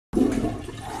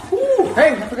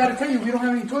Hey, I forgot to tell you, we don't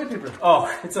have any toilet paper. Oh,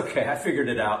 it's okay. I figured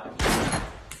it out.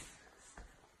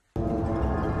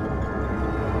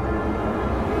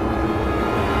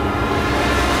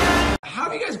 How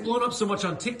have you guys blown up so much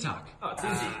on TikTok? Oh, it's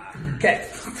easy. Okay,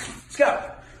 let's go.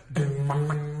 I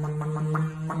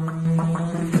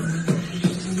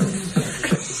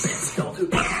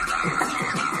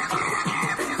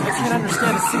can't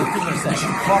understand a single thing they're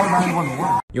saying. Call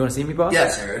 911. You want to see me, boss?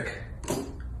 Yes, Eric.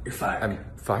 You're fired. I'm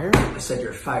fired? I said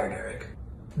you're fired, Eric.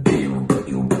 You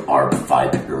are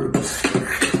fired.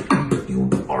 You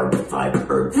are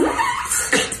fired.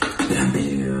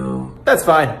 That's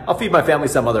fine. I'll feed my family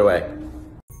some other way.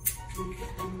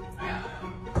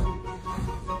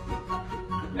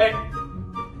 Hey,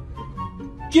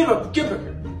 give back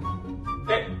here.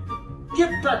 Hey,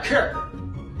 get back here.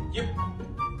 You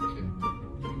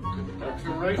get back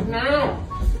here right now.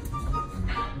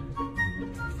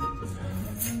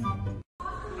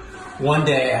 One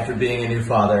day after being a new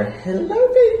father. Hello,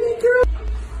 baby girl.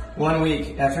 1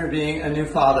 week after being a new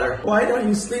father. Why don't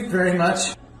you sleep very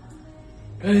much?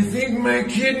 I think my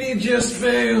kidney just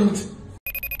failed.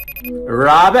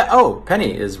 Robbie? Oh,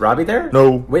 Penny, is Robbie there?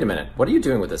 No. Wait a minute. What are you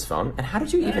doing with this phone? And how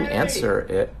did you even answer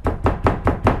it?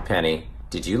 Penny,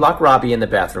 did you lock Robbie in the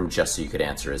bathroom just so you could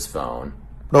answer his phone?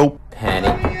 Nope. Penny,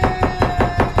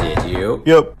 did you?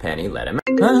 Yep. Penny, let him.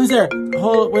 Who's there?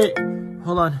 Hold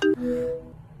on.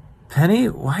 Penny,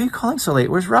 why are you calling so late?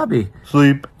 Where's Robbie?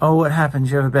 Sleep. Oh, what happened?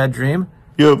 Did you have a bad dream?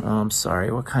 Yep. Oh, I'm sorry.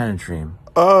 What kind of dream?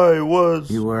 I was.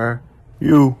 You were?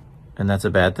 You. And that's a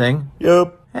bad thing?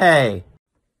 Yep. Hey.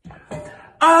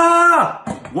 Ah!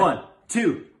 1,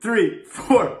 2, 3,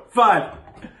 4, 5.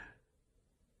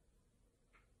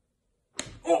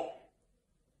 Oh.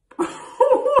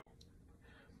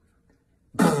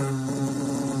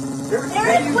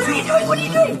 Eric, what are you doing? What are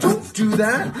you doing? Don't do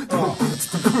that.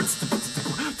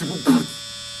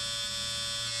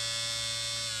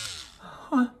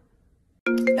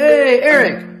 Hey,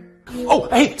 Eric. Oh,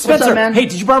 hey, Spencer. up, man? Hey,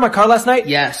 did you borrow my car last night?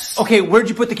 Yes. Okay, where'd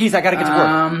you put the keys? I gotta get to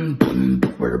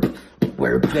work.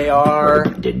 Where They are.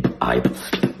 Did I?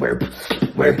 Where?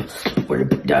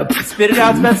 Spit it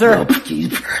out, Spencer.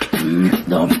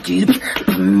 No keys.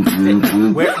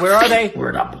 Where are they?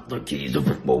 Where up the keys? Come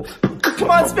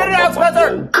on, spit it out,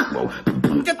 Spencer.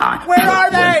 Where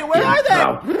are they? Where are they?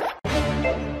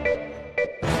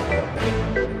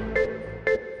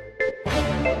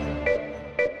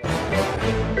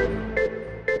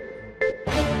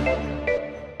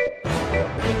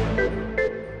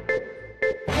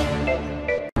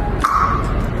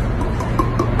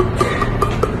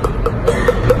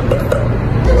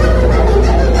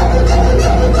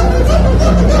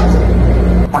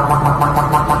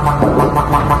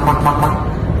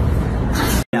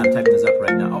 Yeah, I'm typing this up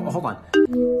right now. Oh, hold on.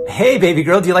 Hey, baby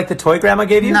girl, do you like the toy Grandma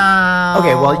gave you? No.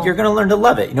 Okay, well, you're gonna learn to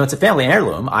love it. You know, it's a family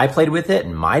heirloom. I played with it,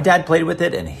 and my dad played with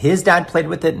it, and his dad played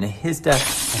with it, and his dad...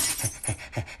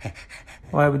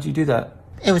 Why would you do that?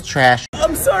 It was trash.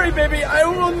 I'm sorry, baby. I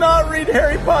will not read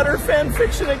Harry Potter fan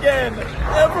fiction again.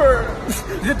 Ever.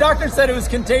 The doctor said it was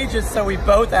contagious, so we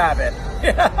both have it.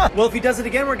 Well, if he does it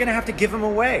again, we're gonna have to give him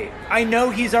away. I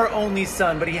know he's our only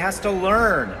son, but he has to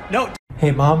learn. No. Hey,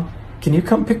 Mom, can you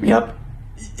come pick me up?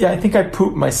 Yeah, I think I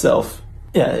pooped myself.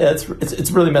 Yeah, it's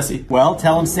really messy. Well,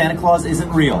 tell him Santa Claus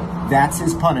isn't real. That's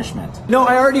his punishment. No,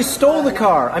 I already stole the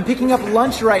car. I'm picking up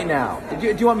lunch right now. Do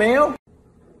you want mayo?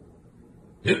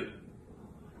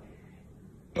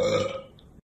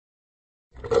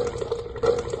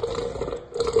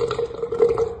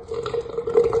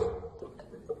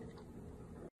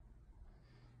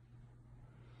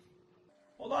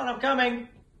 Hold on, I'm coming.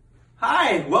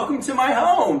 Hi, welcome to my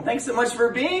home. Thanks so much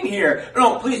for being here.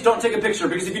 No, please don't take a picture,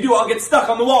 because if you do, I'll get stuck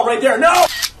on the wall right there. No!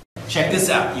 Check this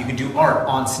out. You can do art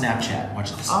on Snapchat.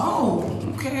 Watch this. Oh,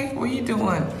 okay. What are you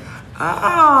doing?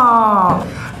 Oh,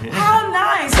 how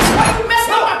nice. Why you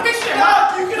messing up my picture?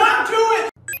 Stop! You cannot do it!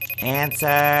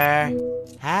 Answer.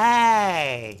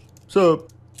 Hey. Sup?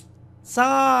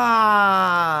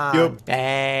 Song. Yep.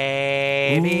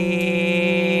 Baby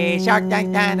shark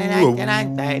dun dun dun dun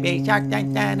dun, baby shark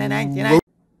dun dun dun dun dun.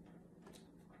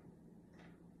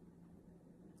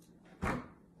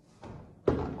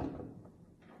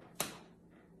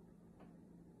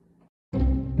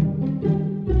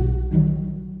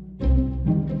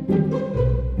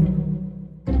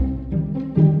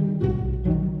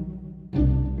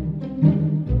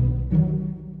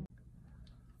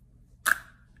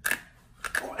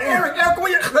 Eric, come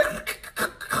here.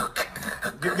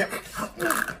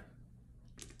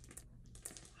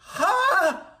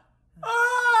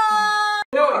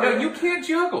 No, you can't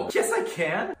juggle. Yes, I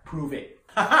can. Prove it.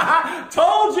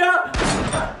 Told ya!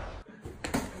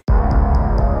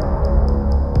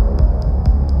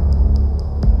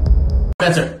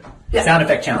 Spencer, sound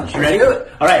effect challenge. You ready?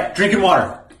 All right, drinking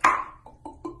water.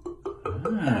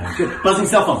 Good. Buzzing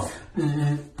cell phone.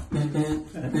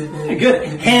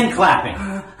 Good. Hand clapping.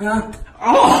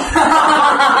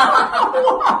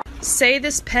 Say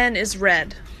this pen is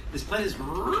red. This pen is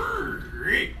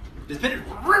red. This pen is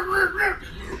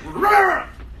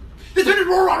this pen is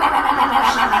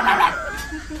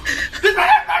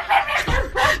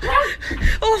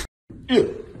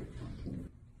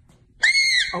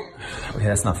Oh. Okay,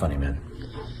 that's not funny, man.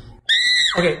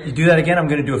 Okay, you do that again, I'm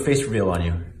gonna do a face reveal on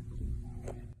you.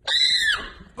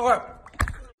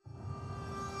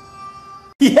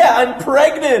 Yeah, I'm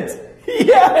pregnant.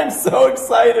 Yeah, I'm so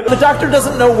excited. The doctor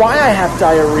doesn't know why I have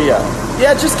diarrhea.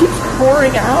 Yeah, it just keeps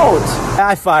pouring out.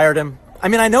 I fired him. I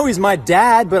mean, I know he's my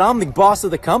dad, but I'm the boss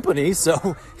of the company,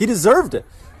 so he deserved it.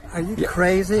 Are you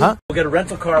crazy? Huh? We'll get a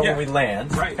rental car when we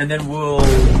land, and then we'll...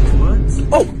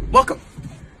 Oh, welcome.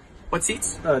 What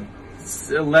seats?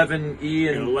 11E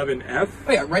and 11F.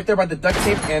 Oh yeah, right there by the duct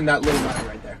tape and that little line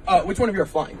right there. Which one of you are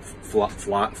flying?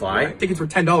 Fly? Tickets were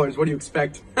 $10. What do you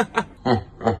expect?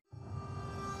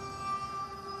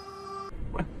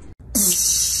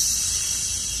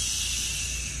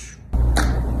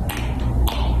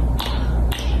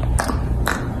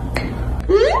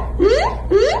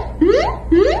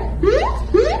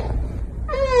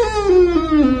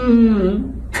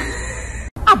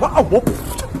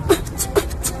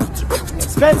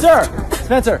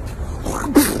 Spencer!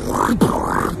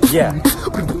 Yeah.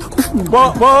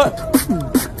 What?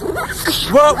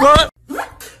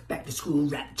 Back to school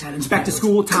rap challenge. Back to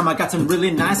school time, I got some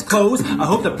really nice clothes. I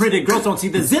hope the pretty girls don't see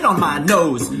the zit on my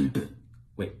nose.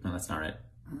 Wait, no, that's not right.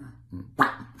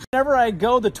 Whenever I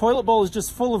go, the toilet bowl is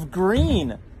just full of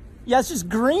green. Yeah, it's just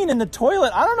green in the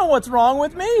toilet. I don't know what's wrong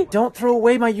with me. Don't throw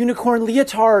away my unicorn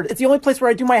leotard. It's the only place where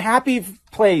I do my happy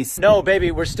place. No,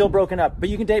 baby, we're still broken up. But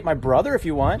you can date my brother if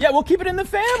you want. Yeah, we'll keep it in the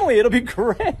family. It'll be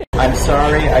great. I'm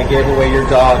sorry I gave away your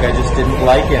dog. I just didn't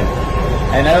like him.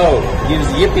 I know, he was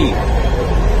yippy.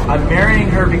 I'm marrying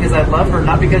her because I love her,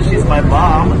 not because she's my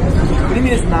mom. What do you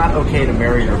mean it's not okay to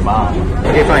marry your mom?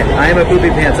 Okay, fine. I am a poopy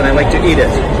pants and I like to eat it.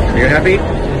 Are you happy?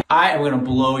 I am going to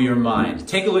blow your mind.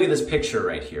 Take a look at this picture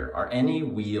right here. Are any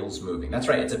wheels moving? That's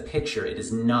right, it's a picture. It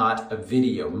is not a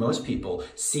video. Most people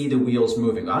see the wheels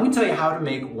moving. I'm going to tell you how to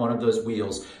make one of those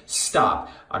wheels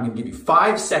stop. I'm going to give you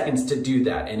 5 seconds to do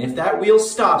that. And if that wheel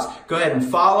stops, go ahead and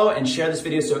follow and share this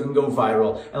video so it can go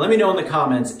viral. And let me know in the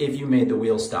comments if you made the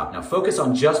wheel stop. Now focus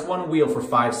on just one wheel for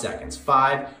 5 seconds.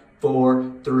 5,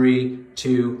 4, 3,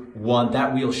 2, 1.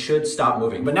 That wheel should stop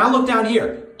moving. But now look down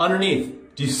here, underneath.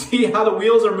 Do you see how the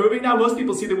wheels are moving now? Most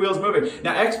people see the wheels moving.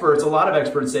 Now a lot of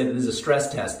experts say that this is a stress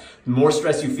test. The more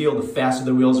stress you feel, the faster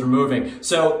the wheels are moving.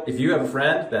 So if you have a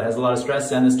friend that has a lot of stress,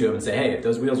 send this to him and say, hey, if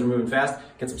those wheels are moving fast,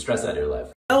 get some stress out of your life.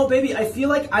 No, baby, I feel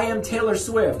like I am Taylor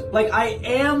Swift. Like I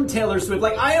am Taylor Swift.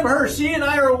 Like I am her. She and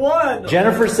I are one.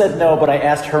 Jennifer said no, but I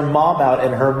asked her mom out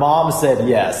and her mom said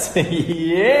yes.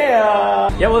 Yeah,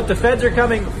 well, if the feds are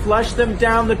coming, flush them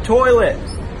down the toilet.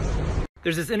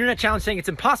 There's this internet challenge saying it's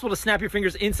impossible to snap your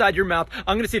fingers inside your mouth.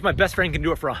 I'm gonna see if my best friend can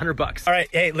do it for $100. All right,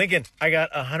 hey, Lincoln, I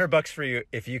got $100 for you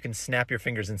if you can snap your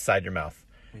fingers inside your mouth.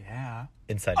 Yeah.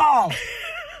 Inside. Oh!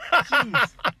 Jeez.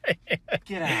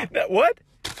 Get out. What?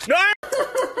 No!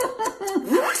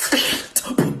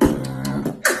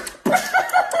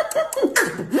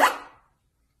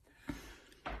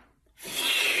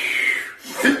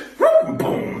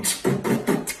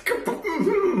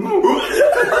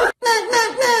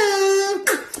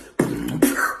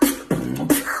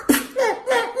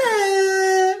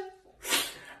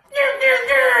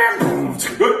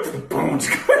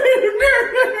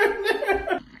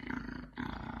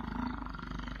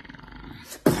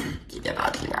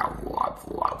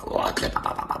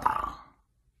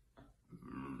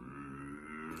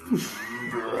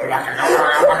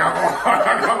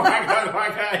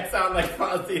 I sound like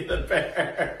Fozzie the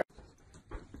Bear.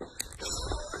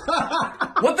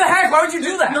 What the heck? Why would you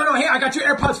do that? No, hey, I got you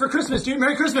AirPods for Christmas, dude.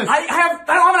 Merry Christmas. I don't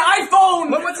have an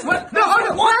iPhone! What? No,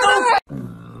 what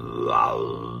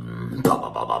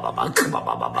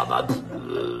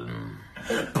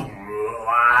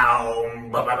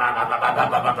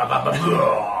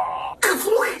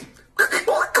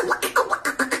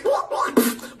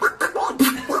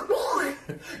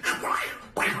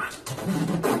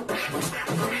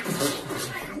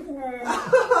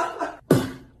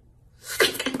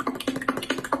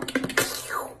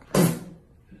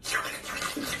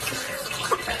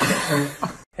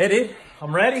Hey, dude,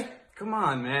 I'm ready. Come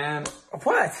on, man.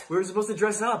 What? We were supposed to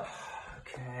dress up.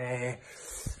 Okay.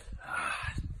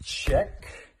 Check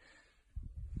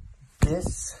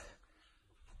this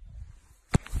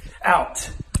out.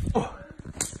 Oh.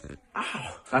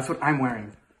 Ow. That's what I'm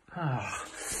wearing. Oh.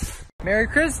 Merry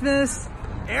Christmas.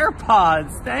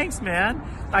 AirPods. Thanks, man.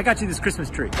 I got you this Christmas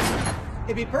tree.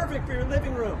 It'd be perfect for your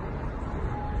living room.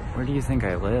 Where do you think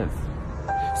I live?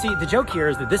 See, the joke here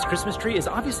is that this Christmas tree is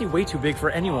obviously way too big for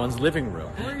anyone's living room.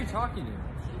 Who are you talking to?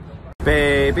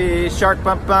 Baby shark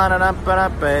bump ba-da-dum,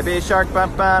 ba-dum, baby shark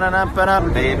bump ba-da-dum,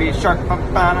 ba-dum, baby shark bump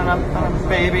ba-da-dum, ba-dum,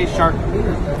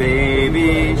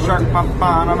 baby shark bump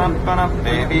ba-da-dum, ba-dum,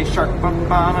 baby shark bump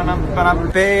ba-da-dum,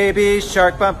 ba-dum, baby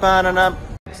shark bump ba-da-dum.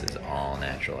 This is all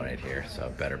natural right here, so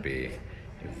it better be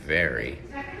a very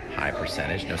high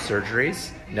percentage. No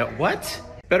surgeries. No what?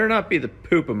 Better not be the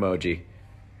poop emoji.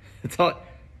 It's all.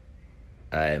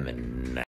 I'm a